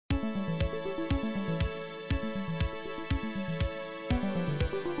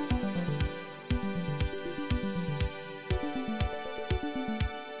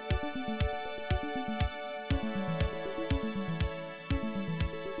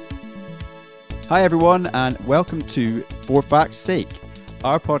Hi everyone, and welcome to For Fact's Sake,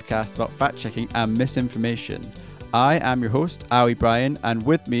 our podcast about fact-checking and misinformation. I am your host, Owie Bryan, and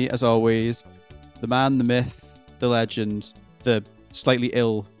with me, as always, the man, the myth, the legend, the slightly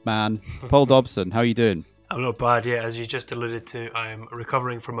ill man, Paul Dobson. How are you doing? I'm not bad yet. As you just alluded to, I'm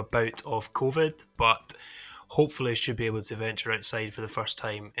recovering from a bout of COVID, but hopefully should be able to venture outside for the first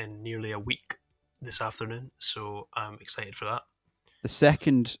time in nearly a week this afternoon. So I'm excited for that. The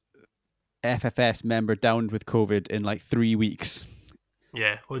second FFS member downed with COVID in like 3 weeks.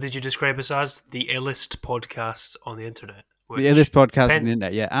 Yeah. What did you describe us as? The illest podcast on the internet. The illest podcast on the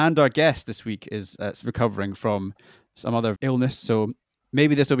internet, yeah. And our guest this week is recovering from some other illness, so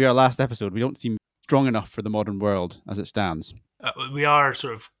maybe this will be our last episode. We don't seem strong enough for the modern world as it stands. We are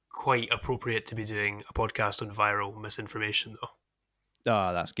sort of quite appropriate to be doing a podcast on viral misinformation, though.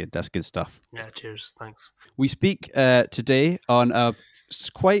 Ah, that's good. That's good stuff. Yeah, cheers. Thanks. We speak today on a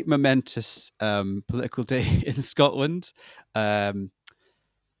quite momentous political day in Scotland. Peter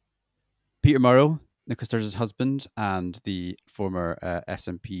Murrell, Nicola Sturgeon's husband and the former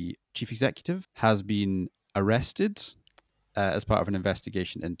SNP chief executive, has been arrested as part of an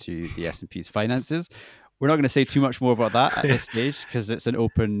investigation into the SNP's finances. We're not going to say too much more about that at this stage because it's an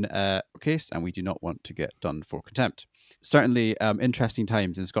open case and we do not want to get done for contempt. Certainly interesting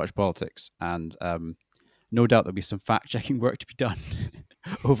times in Scottish politics, and no doubt there'll be some fact-checking work to be done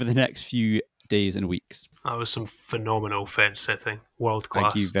over the next few days and weeks. That was some phenomenal fence setting. World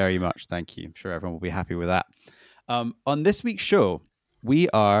class. Thank you very much. Thank you. I'm sure everyone will be happy with that. On this week's show, we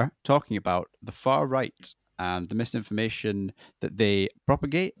are talking about the far right and the misinformation that they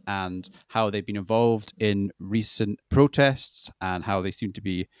propagate and how they've been involved in recent protests and how they seem to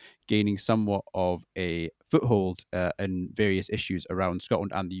be gaining somewhat of a foothold in various issues around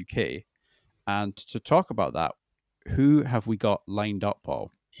Scotland and the UK. And to talk about that, who have we got lined up,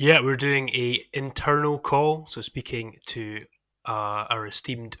 Paul? Yeah, we're doing a internal call, so speaking to our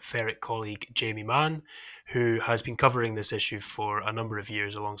esteemed ferret colleague Jamie Mann, who has been covering this issue for a number of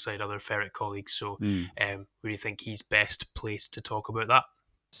years alongside other ferret colleagues. So where do you think he's best placed to talk about that?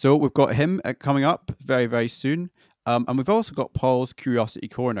 So we've got him coming up very, very soon. And we've also got Paul's Curiosity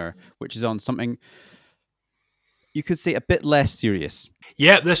Corner, which is on something you could say a bit less serious.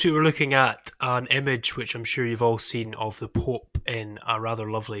 Yeah, this week we're looking at an image which I'm sure you've all seen of the Pope in a rather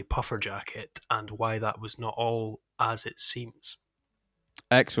lovely puffer jacket and why that was not all as it seems.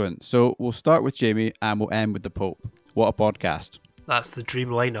 Excellent. So we'll start with Jamie and we'll end with the Pope. What a podcast. That's the dream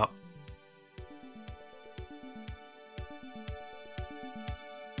lineup.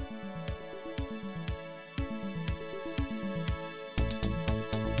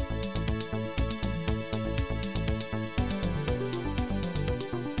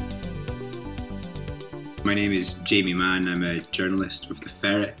 My name is Jamie Mann. I'm a journalist with The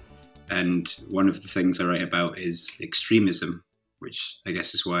Ferret, and one of the things I write about is extremism, which I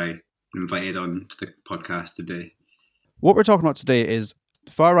guess is why I'm invited on to the podcast today. What we're talking about today is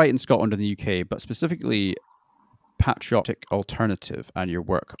far right in Scotland and the UK, but specifically Patriotic Alternative and your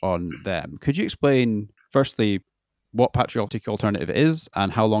work on them. Could you explain, firstly, what Patriotic Alternative is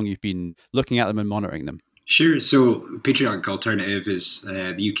and how long you've been looking at them and monitoring them? Sure. So Patriotic Alternative is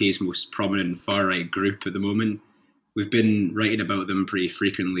the UK's most prominent far-right group at the moment. We've been writing about them pretty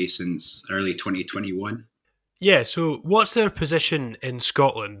frequently since early 2021. Yeah, so what's their position in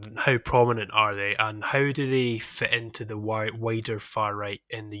Scotland? How prominent are they? And how do they fit into the wider far-right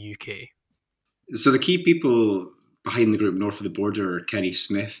in the UK? So the key people behind the group north of the border are Kenny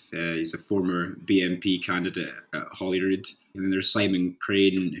Smith. He's a former BNP candidate at Holyrood. And then there's Simon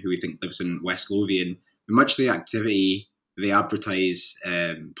Crane, who we think lives in West Lothian. Much of the activity they advertise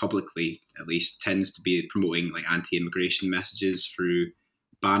publicly, at least, tends to be promoting like anti-immigration messages through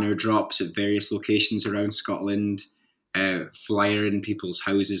banner drops at various locations around Scotland, flyering people's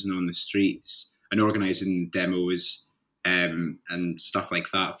houses and on the streets, and organising demos and stuff like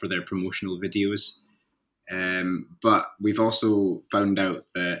that for their promotional videos. But we've also found out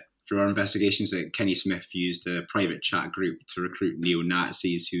that through our investigations that Kenny Smith used a private chat group to recruit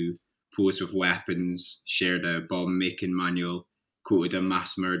neo-Nazis who posed with weapons, shared a bomb-making manual, quoted a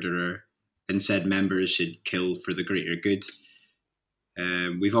mass murderer, and said members should kill for the greater good.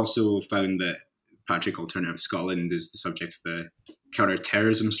 We've also found that Patriotic Alternative Scotland is the subject of a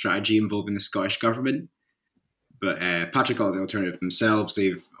counter-terrorism strategy involving the Scottish government. But Patriotic Alternative themselves,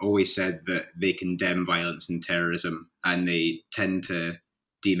 they've always said that they condemn violence and terrorism, and they tend to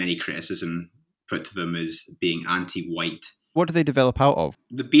deem any criticism put to them as being anti-white. What do they develop out of?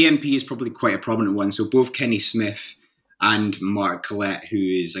 The BNP is probably quite a prominent one. So both Kenny Smith and Mark Collett, who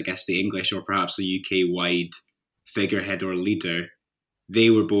is, I guess, the English or perhaps the UK-wide figurehead or leader, they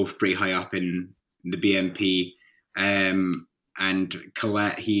were both pretty high up in the BNP. And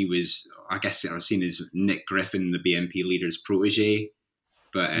Collette, he was, I guess, seen as Nick Griffin, the BNP leader's protege.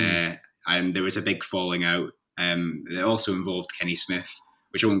 But Mm. there was a big falling out. It also involved Kenny Smith,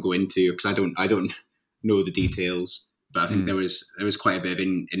 which I won't go into because I don't know the details. But I think Mm. there was quite a bit of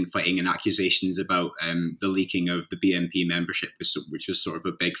infighting and accusations about the leaking of the BNP membership, which was sort of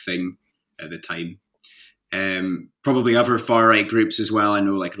a big thing at the time. Probably other far right groups as well. I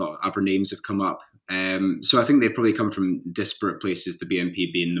know like a lot of other names have come up. So I think they've probably come from disparate places, the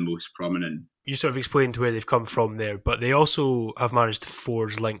BNP being the most prominent. You sort of explained where they've come from there, but they also have managed to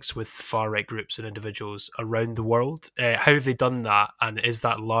forge links with far right groups and individuals around the world. How have they done that? And is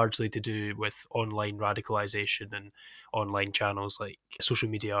that largely to do with online radicalization and online channels like social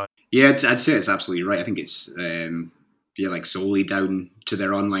media? Yeah, I'd say it's absolutely right. I think it's like solely down to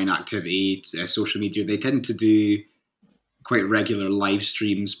their online activity, social media. They tend to do quite regular live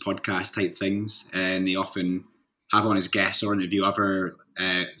streams, podcast type things, and they often have on as guests or interview other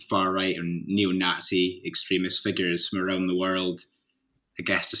far right and neo-Nazi extremist figures from around the world, I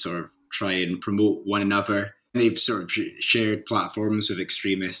guess, to sort of try and promote one another. They've sort of shared platforms with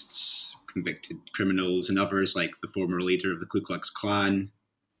extremists, convicted criminals, and others like the former leader of the Ku Klux Klan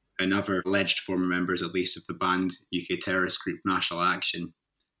and other alleged former members, at least, of the banned UK terrorist group National Action.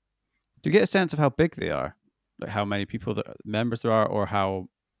 Do you get a sense of how big they are, like how many people members there are, or how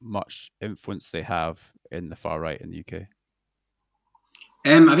much influence they have in the far right in the UK?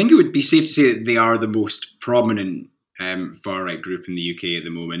 I think it would be safe to say that they are the most prominent far right group in the UK at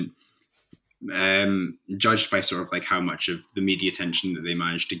the moment, judged by sort of like how much of the media attention that they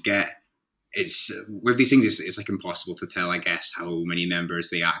manage to get. It's with these things, it's like impossible to tell, I guess, how many members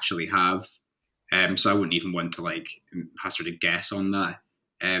they actually have. So I wouldn't even want to like hazard a guess on that.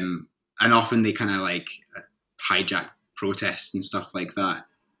 And often they kind of like hijack protests and stuff like that.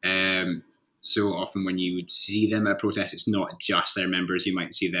 So often when you would see them at a protest, it's not just their members. You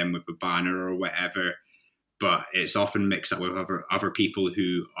might see them with a banner or whatever, but it's often mixed up with other people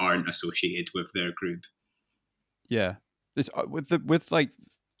who aren't associated with their group. Yeah, with like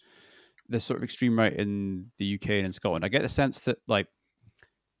the sort of extreme right in the UK and in Scotland, I get the sense that like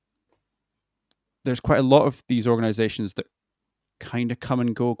there's quite a lot of these organizations that kind of come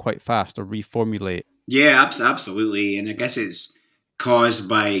and go quite fast or reformulate. Yeah, absolutely. And I guess it's caused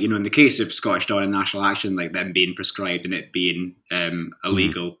by, in the case of Scottish Dawn and National Action, like them being prescribed and it being Mm.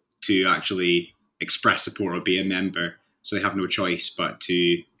 illegal to actually express support or be a member. So they have no choice but to,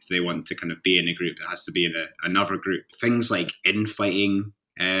 if they want to kind of be in a group, it has to be in another group. Things like infighting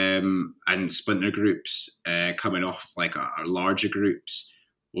and splinter groups coming off like our larger groups,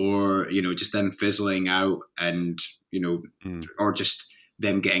 or, just them fizzling out and, Mm. or just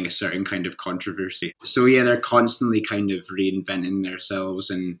them getting a certain kind of controversy. So yeah, they're constantly kind of reinventing themselves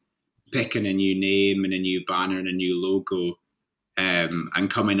and picking a new name and a new banner and a new logo, and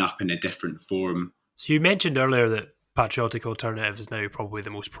coming up in a different form. So you mentioned earlier that Patriotic Alternative is now probably the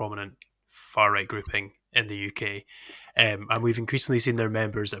most prominent far right grouping in the UK. And we've increasingly seen their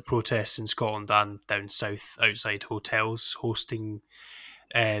members at protests in Scotland and down south outside hotels hosting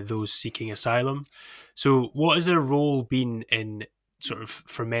those seeking asylum. So, what has their role been in sort of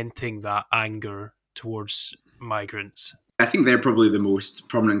fermenting that anger towards migrants? I think they're probably the most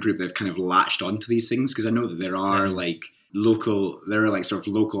prominent group that have kind of latched onto these things, because I know that Yeah. there are like sort of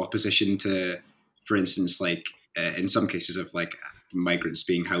local opposition to, for instance, like in some cases of like migrants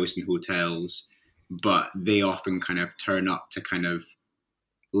being housed in hotels, but they often kind of turn up to kind of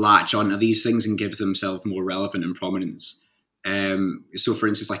latch onto these things and give themselves more relevant and prominence. So, for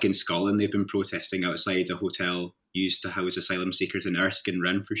instance, like in Scotland, they've been protesting outside a hotel used to house asylum seekers in Erskine,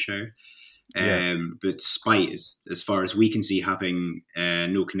 Renfrewshire. Yeah. But despite, as far as we can see, having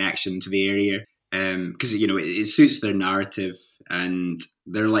no connection to the area, because it suits their narrative, and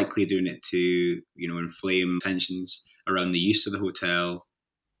they're likely doing it to inflame tensions around the use of the hotel,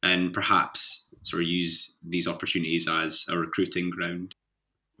 and perhaps sort of use these opportunities as a recruiting ground.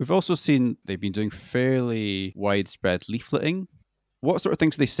 We've also seen they've been doing fairly widespread leafleting. What sort of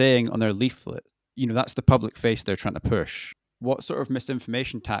things are they saying on their leaflet? That's the public face they're trying to push. What sort of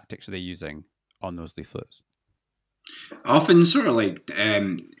misinformation tactics are they using on those leaflets? Often sort of like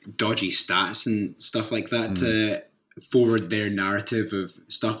dodgy stats and stuff like that Mm. to forward their narrative of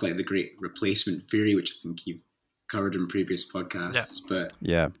stuff like the Great Replacement Theory, which I think you've covered in previous Yeah. podcasts. But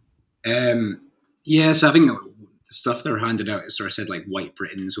Yeah. yeah, so I think the stuff they were handed out sort of said like white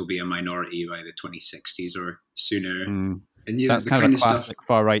Britons will be a minority by the 2060s or sooner. Mm. And yeah, That's the kind of kind a of stuff. classic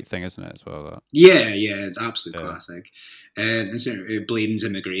far right thing, isn't it, as well? That. Yeah, it's absolute Yeah. classic. And so it blames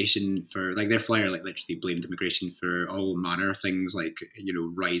immigration for, like, their flyer like literally blamed immigration for all manner of things, like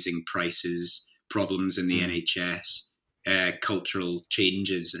rising prices, problems in the Mm. NHS, cultural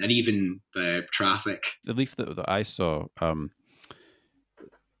changes, and even the traffic. The leaf that I saw,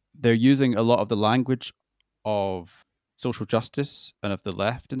 they're using a lot of the language of social justice and of the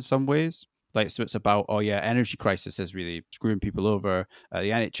left in some ways. Like, so it's about, oh yeah, energy crisis is really screwing people over.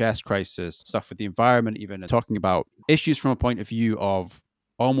 The NHS crisis, stuff with the environment, even talking about issues from a point of view of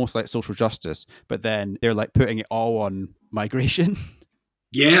almost like social justice, but then they're like putting it all on migration.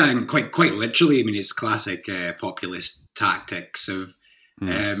 Yeah, and quite literally, I mean, it's classic populist tactics of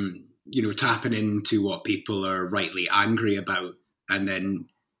Mm. tapping into what people are rightly angry about, and then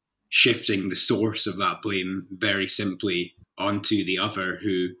shifting the source of that blame very simply onto the other,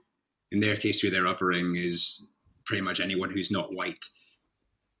 who, in their case, who they're othering is pretty much anyone who's not white.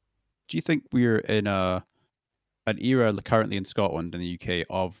 Do you think we're in an era currently in Scotland and the UK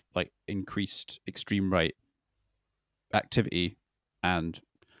of like increased extreme right activity and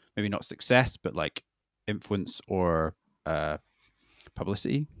maybe not success, but like influence or uh,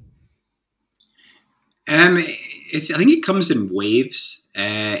 publicity? I think it comes in waves.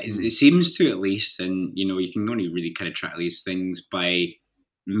 It Mm. seems to, at least, and you can only really kind of track these things by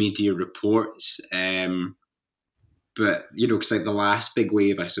media reports. But because like the last big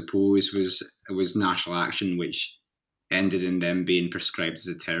wave, I suppose, was National Action, which ended in them being prescribed as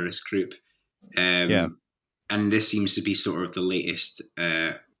a terrorist group. Yeah. And this seems to be sort of the latest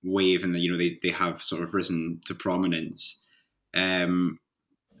wave, and they have sort of risen to prominence. Um,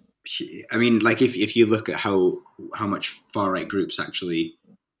 I mean, like if you look at how much far right groups actually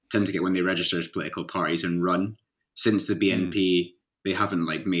tend to get when they register as political parties and run, since the Mm. BNP, they haven't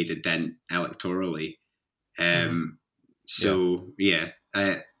like made a dent electorally. Mm-hmm. Um, Yeah. so yeah,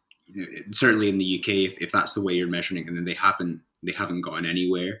 certainly in the UK, if that's the way you're measuring it, and then they haven't gotten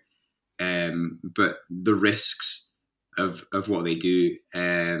anywhere. But the risks of what they do,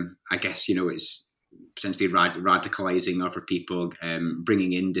 I guess it's potentially radicalizing other people,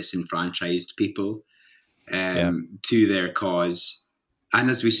 bringing in disenfranchised people Yeah. to their cause. And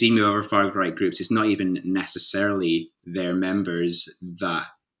as we've seen with other far right groups, it's not even necessarily their members that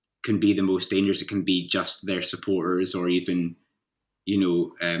can be the most dangerous. It can be just their supporters, or even you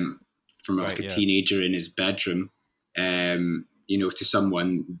know, from like Right. a Yeah. teenager in his bedroom, to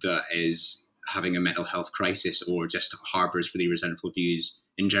someone that is having a mental health crisis or just harbors really resentful views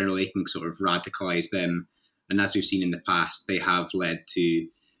in general. They can sort of radicalize them. And as we've seen in the past, they have led to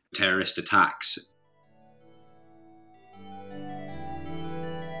terrorist attacks.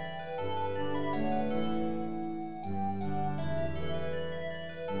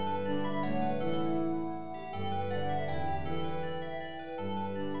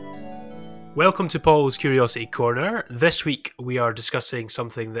 Welcome to Paul's Curiosity Corner. This week we are discussing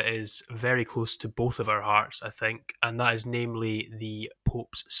something that is very close to both of our hearts, I think, and that is namely the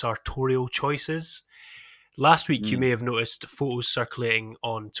Pope's sartorial choices. Last week you Mm. may have noticed photos circulating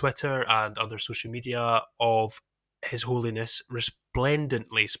on Twitter and other social media of His Holiness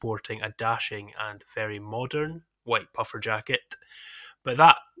resplendently sporting a dashing and very modern white puffer jacket. But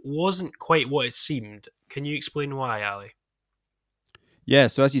that wasn't quite what it seemed. Can you explain why, Ali? Yeah.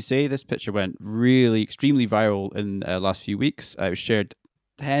 So as you say, this picture went really extremely viral in the last few weeks. It was shared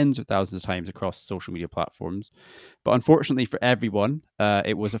tens of thousands of times across social media platforms. But unfortunately for everyone,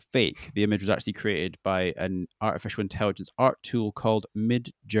 it was a fake. The image was actually created by an artificial intelligence art tool called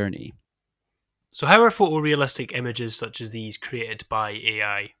Mid Journey. So, how are photorealistic images such as these created by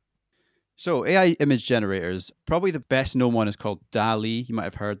AI? So AI image generators, probably the best known one is called DALI. You might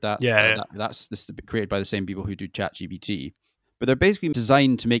have heard that. Yeah, That's this is created by the same people who do ChatGPT. But they're basically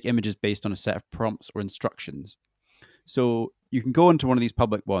designed to make images based on a set of prompts or instructions. So you can go into one of these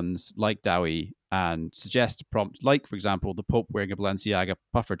public ones like DAWI and suggest a prompt, like for example, the Pope wearing a Balenciaga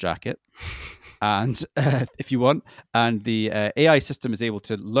puffer jacket, and if you want, and the AI system is able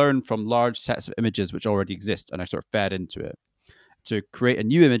to learn from large sets of images which already exist and are sort of fed into it to create a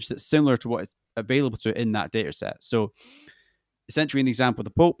new image that's similar to what is available to it in that data set. So essentially, in the example of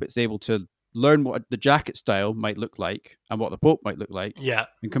the Pope, it's able to learn what the jacket style might look like and what the Pope might look like, yeah.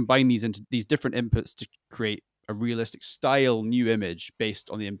 and combine these into these different inputs to create a realistic style new image based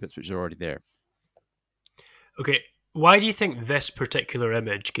on the inputs which are already there. Okay, why do you think this particular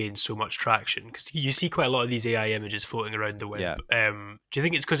image gains so much traction? Because you see quite a lot of these AI images floating around the web. Yeah. Do you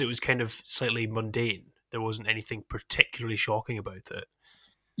think it's because it was kind of slightly mundane? There wasn't anything particularly shocking about it.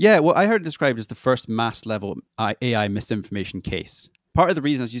 Yeah, well, I heard it described as the first mass level AI misinformation case. Part of the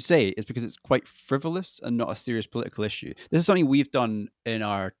reason, as you say, is because it's quite frivolous and not a serious political issue. This is something we've done in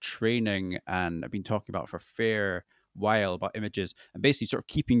our training and I've been talking about for a fair while about images and basically sort of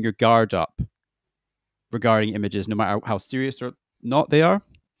keeping your guard up regarding images, no matter how serious or not they are.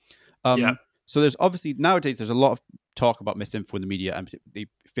 Yeah. Um, So there's obviously nowadays there's a lot of talk about misinfo in the media and the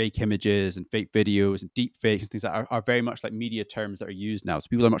fake images and fake videos and deep fakes and things that are very much like media terms that are used now. So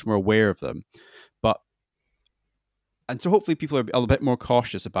people are much more aware of them. But and so hopefully people are a little bit more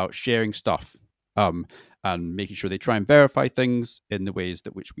cautious about sharing stuff, um, and making sure they try and verify things in the ways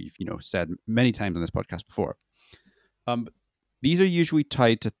that which we've said many times on this podcast before. But these are usually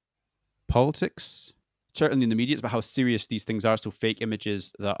tied to politics, certainly in the media. It's about how serious these things are. So fake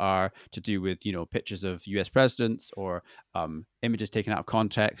images that are to do with pictures of U.S. presidents, or images taken out of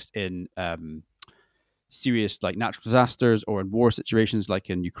context in serious like natural disasters or in war situations like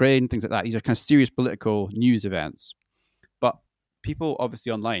in Ukraine, things like that. These are kind of serious political news events. But people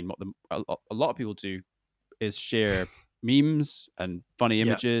obviously online, a lot of people do is share memes and funny Yeah.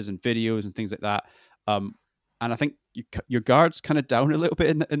 images and videos and things like that. Um, and I think your guard's kind of down a little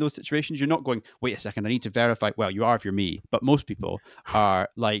bit in those situations. You're not going, wait a second, I need to verify. Well, you are if you're me, but most people are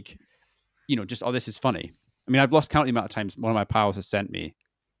like, just, oh, this is funny. I mean, I've lost count the amount of times one of my pals has sent me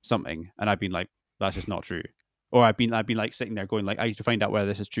something, and I've been like, that's just not true. Or I've been like sitting there going like, I need to find out whether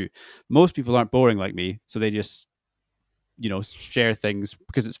this is true. Most people aren't boring like me, so they just share things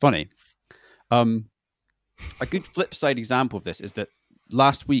because it's funny. Um, a good flip side example of this is that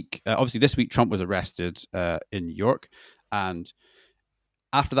last week, obviously this week, Trump was arrested in New York, and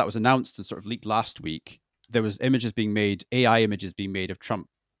after that was announced and sort of leaked last week, there was images being made, AI images being made of Trump,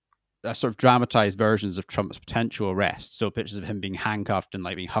 sort of dramatized versions of Trump's potential arrest. So pictures of him being handcuffed and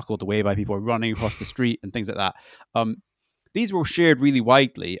like being huckled away by people running across the street and things like that. Um, these were shared really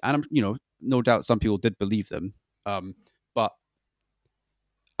widely, and no doubt some people did believe them. But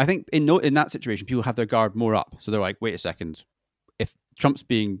I think in that situation, people have their guard more up. So they're like, wait a second, if Trump's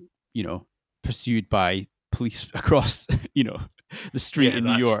being, pursued by police across, the street Yeah, in New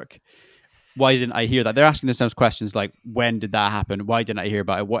that's York, why didn't I hear that? They're asking themselves questions like, when did that happen? Why didn't I hear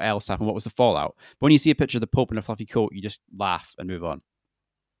about it? What else happened? What was the fallout? But when you see a picture of the Pope in a fluffy coat, you just laugh and move on.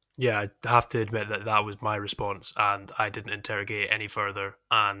 yeah. I have to admit that that was my response, and I didn't interrogate any further.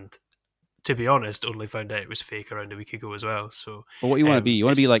 And to be honest, only found out it was fake around a week ago as well. So, But what you want to be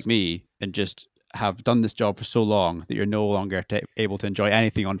like it's me and just have done this job for so long that you're no longer able to enjoy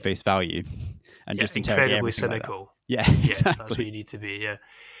anything on face value and yeah, just interrogate incredibly everything like that. cynical. Yeah, Yeah, that's what exactly. you need to be. Yeah.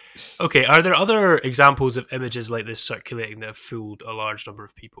 Okay. Are there other examples of images like this circulating that have fooled a large number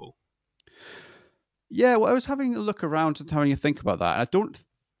of people? Yeah, well, I was having a look around and having a think about that. And I don't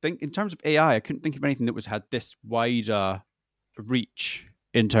think, in terms of AI, I couldn't think of anything that was had this wide reach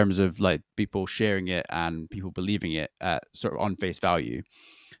in terms of like people sharing it and people believing it at sort of on face value.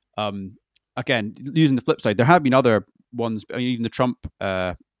 Um, Again, using the flip side, there have been other ones. I mean, even the Trump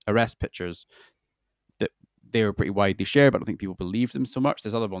arrest pictures that they were pretty widely shared, but I don't think people believe them so much.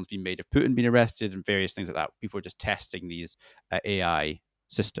 There's other ones being made of Putin being arrested and various things like that. People are just testing these AI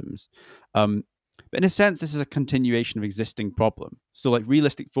systems. But in a sense, this is a continuation of existing problem. So, like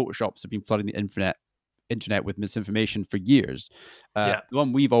realistic photoshops have been flooding the internet with misinformation for years. Yeah. The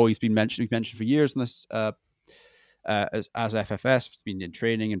one we've mentioned for years on this as FFS, been in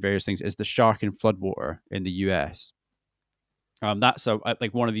training and various things, is the shark in floodwater in the US. That's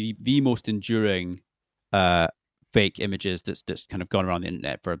like one of the most enduring uh, fake images that's kind of gone around the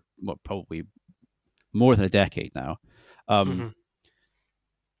internet for what, probably more than a decade now. Um, Hmm.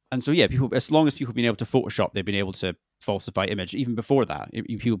 and so yeah, people, as long as people have been able to Photoshop, they've been able to falsify image. Even before that,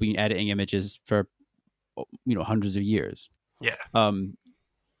 people have been editing images for hundreds of years. Yeah. Um,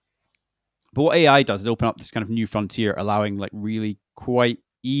 but what AI does is open up this kind of new frontier, allowing like really quite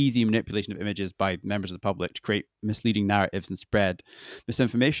easy manipulation of images by members of the public to create misleading narratives and spread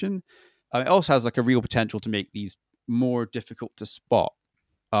misinformation. It also has like a real potential to make these more difficult to spot.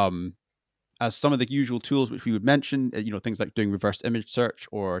 Um, as some of the usual tools which we would mention, things like doing reverse image search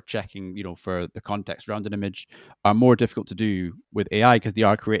or checking, for the context around an image, are more difficult to do with AI because they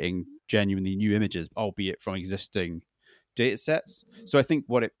are creating genuinely new images, albeit from existing data sets. So I think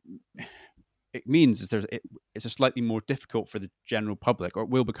what it means is it's a slightly more difficult for the general public, or it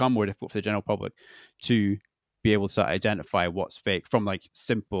will become more difficult for the general public to be able to identify what's fake from like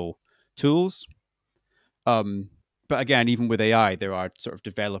simple tools. Um, but again, even with AI, there are sort of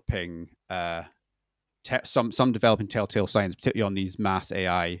developing some developing telltale signs, particularly on these mass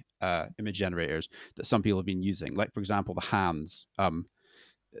AI image generators that some people have been using. Like for example, the hands.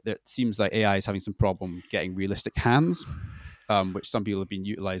 It seems like AI is having some problem getting realistic hands, which some people have been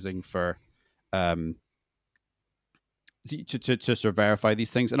utilizing for um, to sort of verify these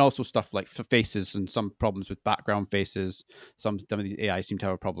things, and also stuff like for faces and some problems with background faces. Some of these AI seem to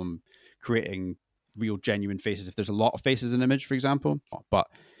have a problem creating real genuine faces if there's a lot of faces in an image, for example. But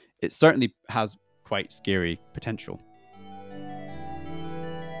it certainly has quite scary potential.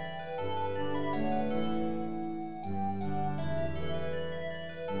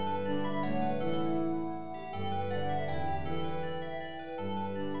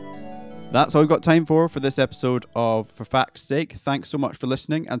 That's all we've got time for this episode of For Fact's Sake. Thanks so much for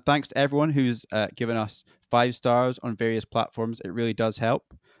listening, and thanks to everyone who's given us 5 stars on various platforms. It really does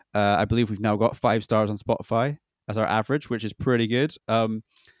help. I believe we've now got 5 stars on Spotify as our average, which is pretty good.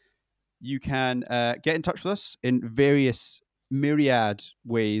 You can get in touch with us in various myriad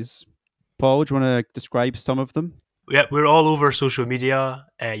ways. Paul, do you want to describe some of them? Yeah, we're all over social media.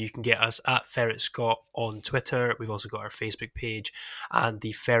 You can get us at Ferret Scott on Twitter. We've also got our Facebook page and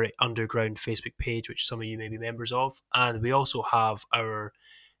the Ferret Underground Facebook page, which some of you may be members of. And we also have our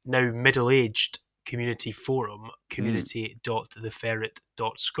now middle-aged community forum, Mm.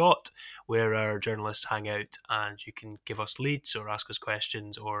 community.theferret.scot, where our journalists hang out and you can give us leads or ask us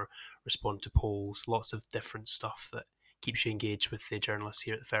questions or respond to polls. Lots of different stuff that keeps you engaged with the journalists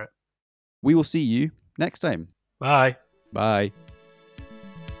here at the Ferret. We will see you next time. Bye. Bye.